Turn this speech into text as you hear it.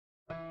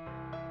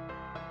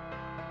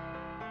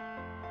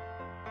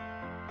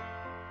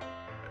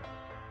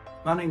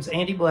My name's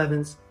Andy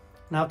Blevins,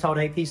 and I've taught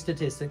AP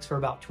Statistics for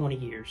about 20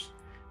 years.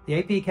 The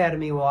AP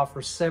Academy will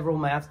offer several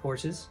math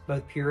courses,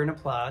 both pure and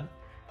applied,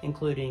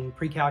 including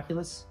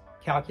pre-calculus,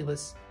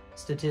 calculus,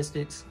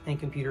 statistics, and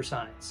computer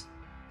science.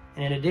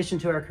 And in addition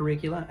to our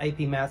curricula,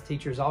 AP math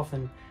teachers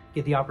often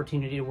get the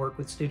opportunity to work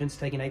with students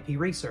taking AP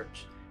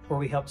research, where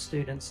we help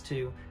students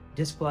to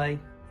display,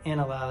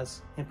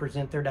 analyze, and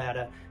present their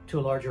data to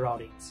a larger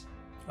audience.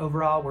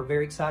 Overall, we're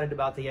very excited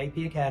about the AP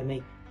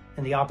Academy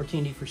and the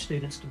opportunity for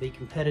students to be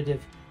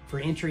competitive for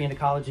entry into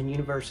college and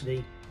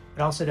university,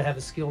 but also to have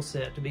a skill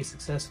set to be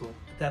successful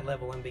at that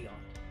level and beyond.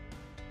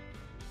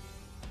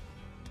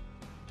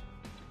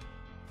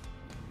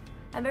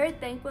 I'm very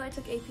thankful I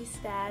took AP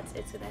Stats.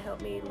 It's going to help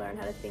me learn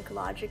how to think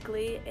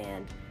logically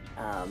and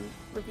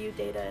review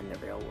data in the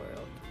real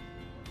world.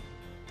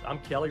 I'm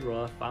Kelly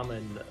Ruff. I'm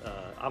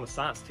a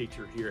science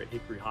teacher here at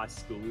Hickory High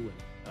School, and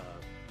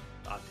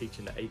I teach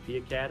in the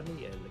AP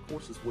Academy, and the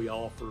courses we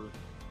offer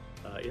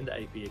in the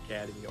AP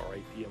Academy are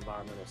AP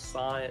Environmental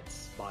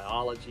Science,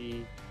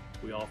 Biology,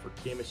 we offer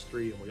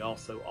Chemistry, and we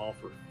also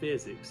offer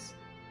Physics.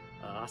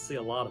 I see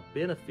a lot of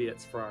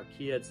benefits for our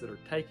kids that are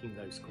taking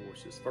those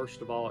courses.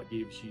 First of all, it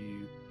gives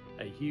you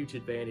a huge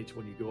advantage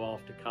when you go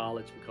off to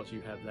college because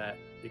you have that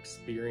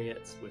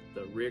experience with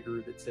the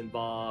rigor that's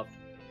involved.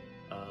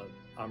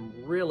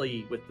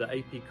 With the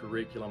AP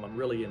curriculum, I'm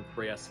really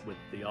impressed with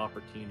the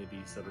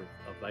opportunities that are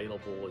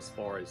available as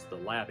far as the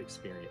lab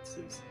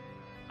experiences.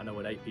 I know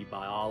in AP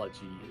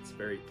Biology, it's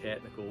very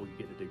technical. You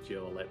get to do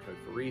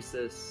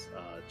geoelectrophoresis,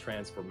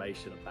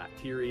 transformation of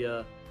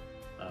bacteria.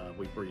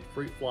 We breed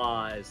fruit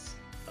flies,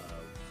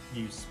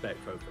 use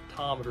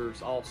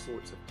spectrophotometers, all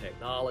sorts of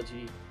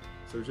technology.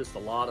 So there's just a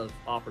lot of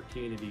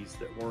opportunities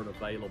that weren't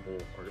available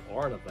or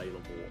aren't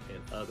available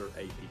in other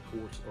AP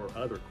courses or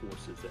other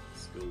courses at the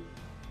school.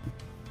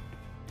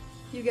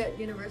 You get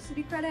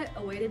university credit,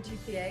 a weighted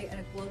GPA, and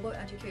a global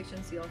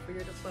education seal for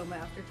your diploma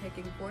after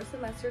taking 4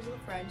 semesters of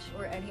French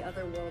or any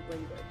other world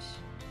language.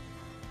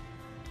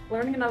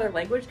 Learning another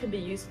language can be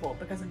useful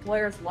because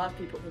employers love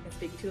people who can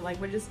speak 2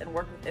 languages and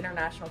work with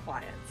international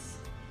clients.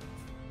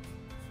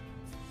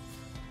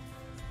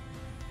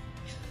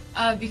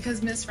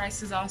 Because Miss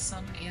Rice is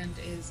awesome and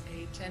is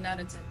a 10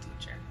 out of 10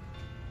 teacher.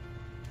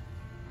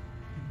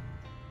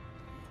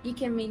 You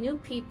can meet new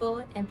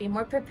people and be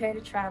more prepared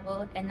to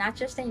travel, and not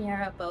just in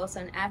Europe, but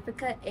also in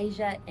Africa,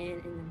 Asia, and in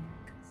the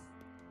Americas.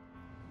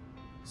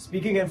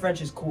 Speaking in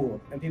French is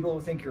cool, and people will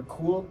think you're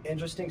cool,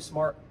 interesting,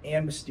 smart,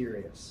 and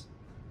mysterious.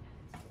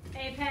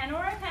 A pen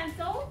or a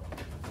pencil.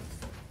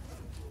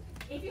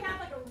 If you have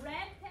like a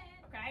red pen,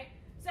 okay?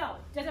 So,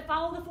 does it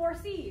follow the 4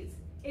 C's?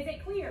 Is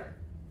it clear?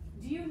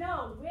 Do you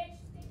know which?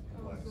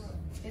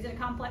 Is it a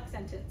complex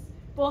sentence?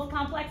 Both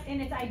complex in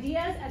its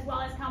ideas as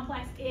well as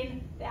complex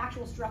in the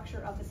actual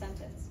structure of the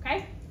sentence,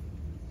 okay?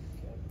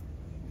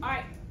 All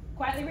right,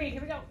 quietly read,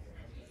 here we go.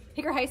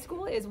 Hickory High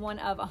School is one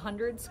of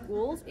 100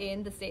 schools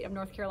in the state of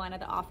North Carolina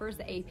that offers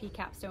the AP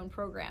Capstone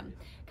program.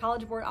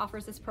 College Board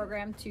offers this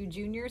program to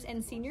juniors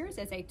and seniors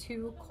as a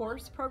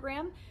 2-course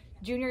program.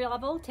 Junior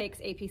level takes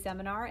AP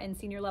Seminar and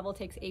senior level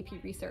takes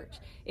AP Research.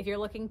 If you're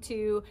looking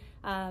to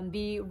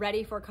be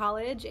ready for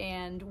college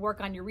and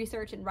work on your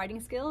research and writing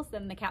skills,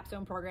 then the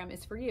Capstone program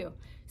is for you.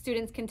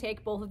 Students can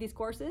take both of these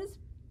courses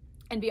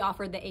and be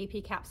offered the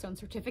AP Capstone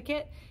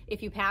certificate.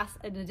 If you pass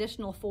an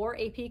additional 4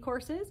 AP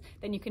courses,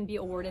 then you can be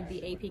awarded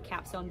the AP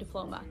Capstone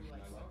diploma.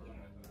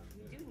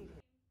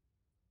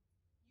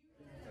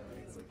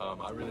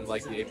 I really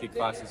liked the AP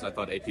classes. I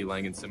thought AP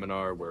Lang and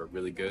Seminar were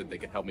really good. They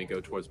could help me go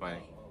towards my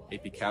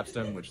AP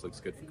Capstone, which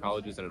looks good for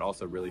colleges, and it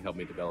also really helped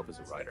me develop as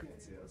a writer.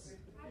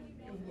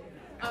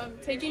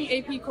 Taking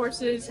AP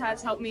courses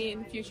has helped me in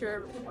the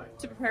future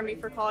to prepare me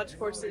for college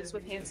courses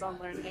with hands-on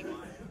learning.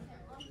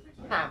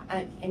 Hi,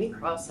 I'm Amy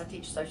Cross. I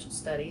teach social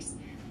studies,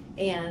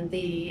 and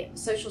the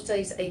social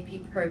studies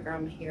AP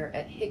program here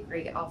at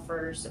Hickory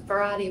offers a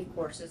variety of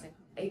courses.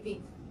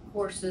 AP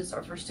courses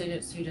are for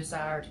students who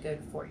desire to go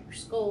to 4-year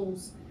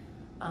schools.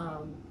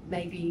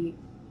 Maybe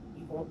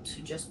you want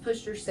to just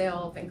push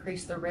yourself,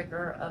 increase the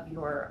rigor of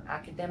your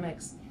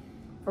academics.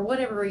 For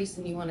whatever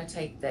reason you want to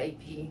take the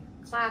AP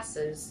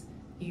classes,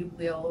 you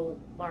will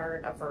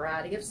learn a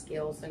variety of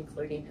skills,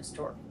 including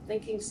historical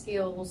thinking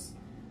skills,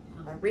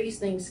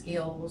 reasoning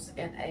skills,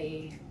 and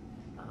a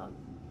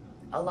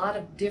lot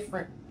of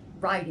different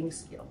writing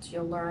skills.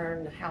 You'll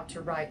learn how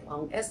to write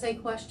long essay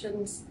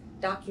questions,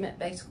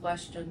 document-based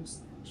questions,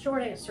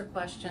 short answer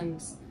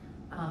questions,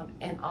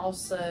 and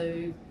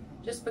also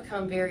just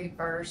become very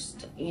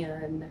versed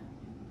in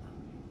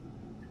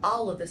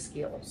all of the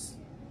skills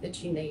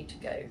that you need to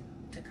go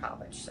to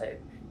college. So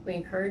we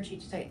encourage you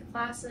to take the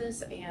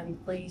classes,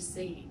 and please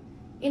see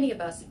any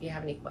of us if you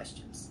have any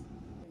questions.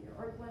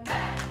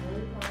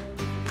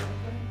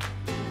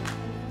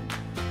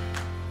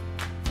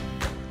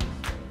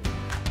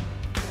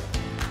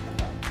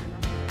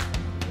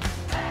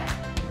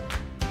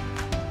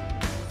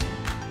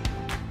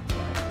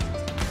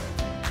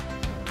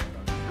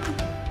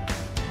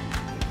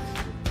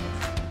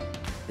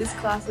 This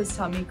class has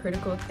taught me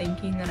critical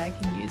thinking that I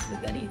can use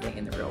with anything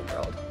in the real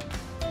world.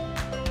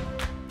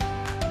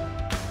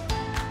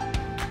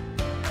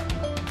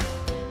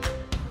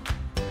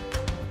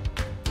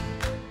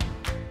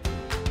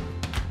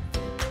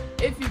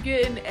 If you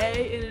get an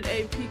A in an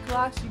AP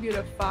class, you get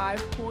a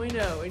 5.0 in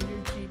your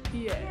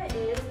GPA.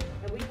 Is,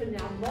 and we can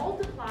now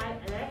multiply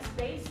an x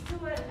base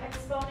to an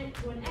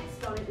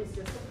exponent is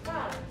just a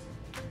product.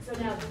 So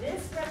now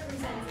this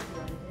represents,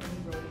 and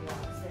he wrote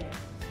blocks there.